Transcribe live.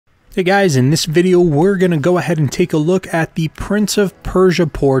Hey guys, in this video we're going to go ahead and take a look at the Prince of Persia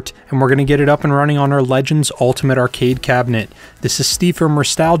port, and we're going to get it up and running on our Legends Ultimate Arcade cabinet. This is Steve from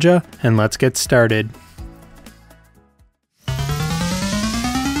Restalgia, and let's get started.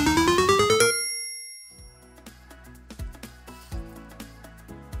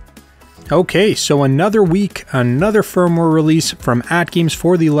 Okay, so another week, another firmware release from AtGames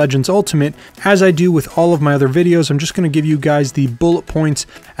for the Legends Ultimate. As I do with all of my other videos, I'm just going to give you guys the bullet points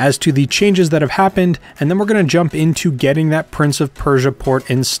as to the changes that have happened, and then we're going to jump into getting that Prince of Persia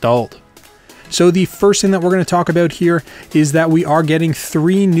port installed. So the first thing that we're going to talk about here is that we are getting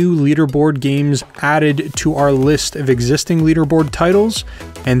 3 new leaderboard games added to our list of existing leaderboard titles,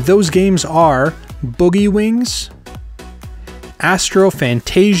 and those games are Boogie Wings, Astro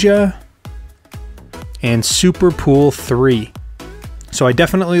Fantasia, and Super Pool 3. So I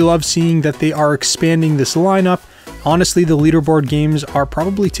definitely love seeing that they are expanding this lineup. Honestly, the leaderboard games are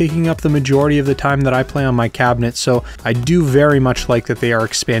probably taking up the majority of the time that I play on my cabinet, so I do very much like that they are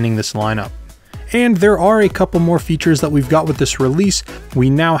expanding this lineup. And there are a couple more features that we've got with this release.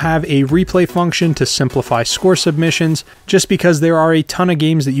 We now have a replay function to simplify score submissions, just because there are a ton of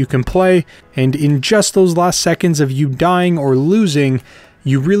games that you can play, and in just those last seconds of you dying or losing,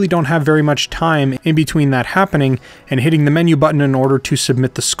 you really don't have very much time in between that happening and hitting the menu button in order to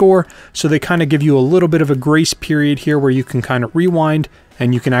submit the score, so they kind of give you a little bit of a grace period here where you can kind of rewind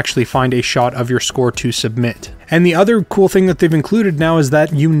and you can actually find a shot of your score to submit. And the other cool thing that they've included now is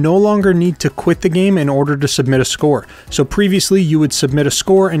that you no longer need to quit the game in order to submit a score. So previously you would submit a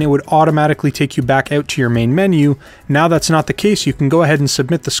score and it would automatically take you back out to your main menu. Now that's not the case. You can go ahead and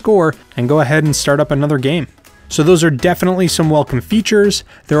submit the score and go ahead and start up another game. So those are definitely some welcome features.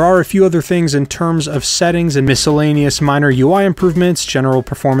 There are a few other things in terms of settings and miscellaneous minor UI improvements, general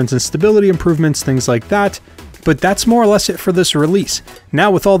performance and stability improvements, things like that. But that's more or less it for this release. Now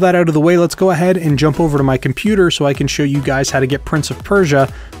with all that out of the way, let's go ahead and jump over to my computer so I can show you guys how to get Prince of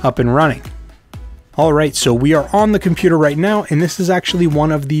Persia up and running. Alright, so we are on the computer right now, and this is actually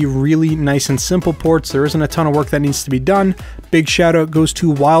one of the really nice and simple ports. There isn't a ton of work that needs to be done. Big shout out goes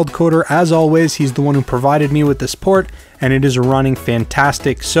to Wildcoder, as always. He's the one who provided me with this port, and it is running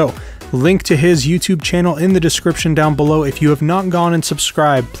fantastic. So, link to his YouTube channel in the description down below. If you have not gone and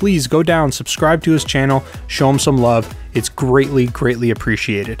subscribed, please go down, subscribe to his channel, show him some love. It's greatly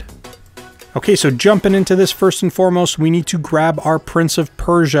appreciated. Okay, so jumping into this, first and foremost, we need to grab our Prince of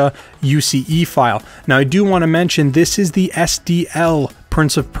Persia UCE file. Now, I do want to mention this is the SDL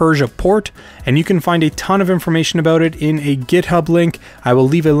Prince of Persia port, and you can find a ton of information about it in a GitHub link. I will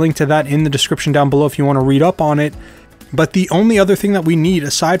leave a link to that in the description down below if you want to read up on it. But the only other thing that we need,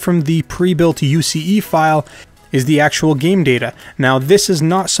 aside from the pre-built UCE file, is the actual game data. Now, this is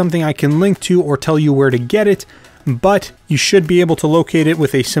not something I can link to or tell you where to get it, but you should be able to locate it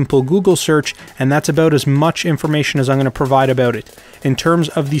with a simple Google search, and that's about as much information as I'm going to provide about it. In terms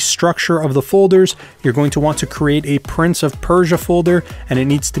of the structure of the folders, you're going to want to create a Prince of Persia folder, and it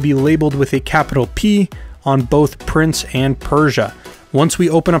needs to be labeled with a capital P on both Prince and Persia. Once we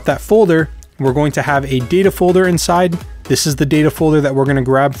open up that folder, we're going to have a data folder inside. This is the data folder that we're going to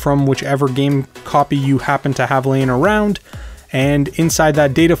grab from whichever game copy you happen to have laying around. And inside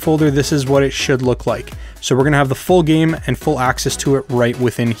that data folder, this is what it should look like. So we're going to have the full game and full access to it right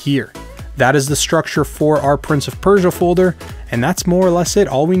within here. That is the structure for our Prince of Persia folder, and that's more or less it.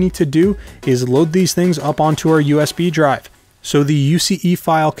 All we need to do is load these things up onto our USB drive. So the UCE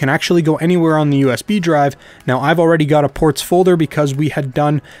file can actually go anywhere on the USB drive. Now, I've already got a ports folder because we had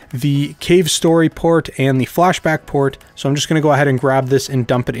done the Cave Story port and the Flashback port, so I'm just going to go ahead and grab this and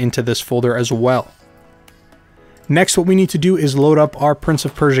dump it into this folder as well. Next, what we need to do is load up our Prince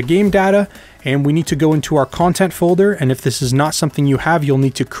of Persia game data, and we need to go into our content folder, and if this is not something you have, you'll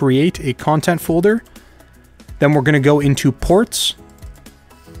need to create a content folder. Then we're going to go into ports,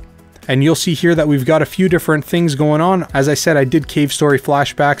 and you'll see here that we've got a few different things going on. As I said, I did Cave Story,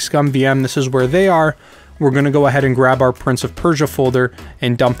 Flashback, Scum VM, this is where they are. We're going to go ahead and grab our Prince of Persia folder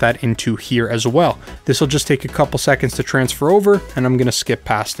and dump that into here as well. This will just take a couple seconds to transfer over, and I'm going to skip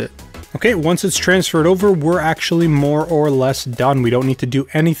past it. Okay, once it's transferred over, we're actually more or less done. We don't need to do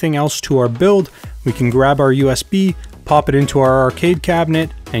anything else to our build. We can grab our USB, pop it into our arcade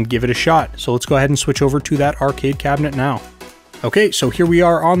cabinet, and give it a shot. So let's go ahead and switch over to that arcade cabinet now. Okay, so here we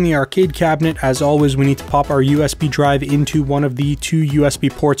are on the arcade cabinet. As always, we need to pop our USB drive into one of the 2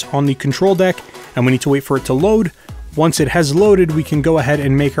 USB ports on the control deck, and we need to wait for it to load. Once it has loaded, we can go ahead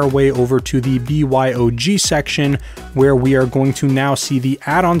and make our way over to the BYOG section, where we are going to now see the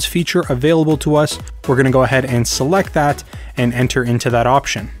add-ons feature available to us. We're going to go ahead and select that and enter into that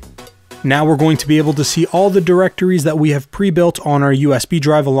option. Now we're going to be able to see all the directories that we have pre-built on our USB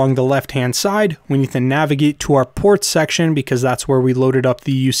drive along the left-hand side. We need to navigate to our ports section because that's where we loaded up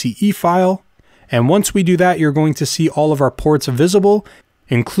the UCE file. And once we do that, you're going to see all of our ports visible,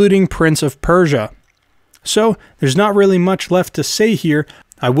 including Prince of Persia. So there's not really much left to say here.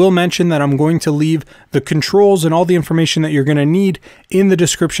 I will mention that I'm going to leave the controls and all the information that you're going to need in the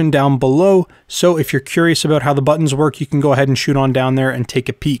description down below. So if you're curious about how the buttons work, you can go ahead and shoot on down there and take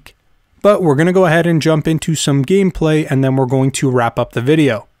a peek. But we're going to go ahead and jump into some gameplay, and then we're going to wrap up the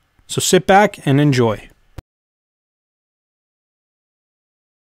video. So sit back and enjoy.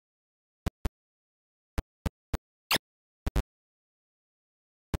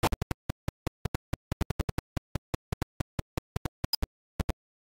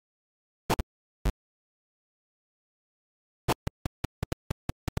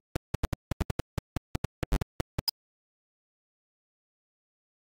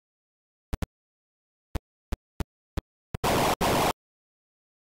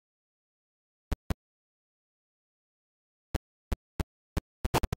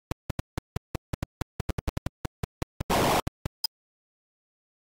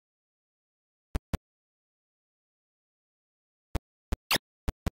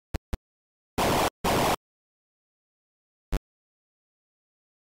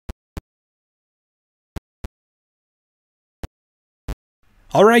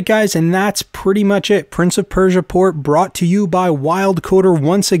 Alright guys, and that's pretty much it. Prince of Persia port brought to you by Wildcoder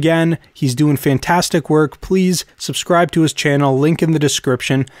once again. He's doing fantastic work. Please subscribe to his channel, link in the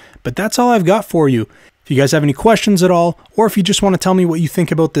description. But that's all I've got for you. If you guys have any questions at all, or if you just want to tell me what you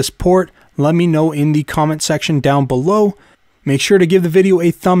think about this port, let me know in the comment section down below. Make sure to give the video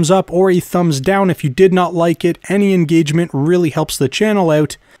a thumbs up or a thumbs down if you did not like it. Any engagement really helps the channel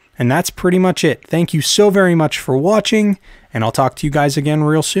out. And that's pretty much it. Thank you so very much for watching, and I'll talk to you guys again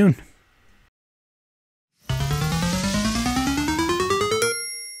real soon.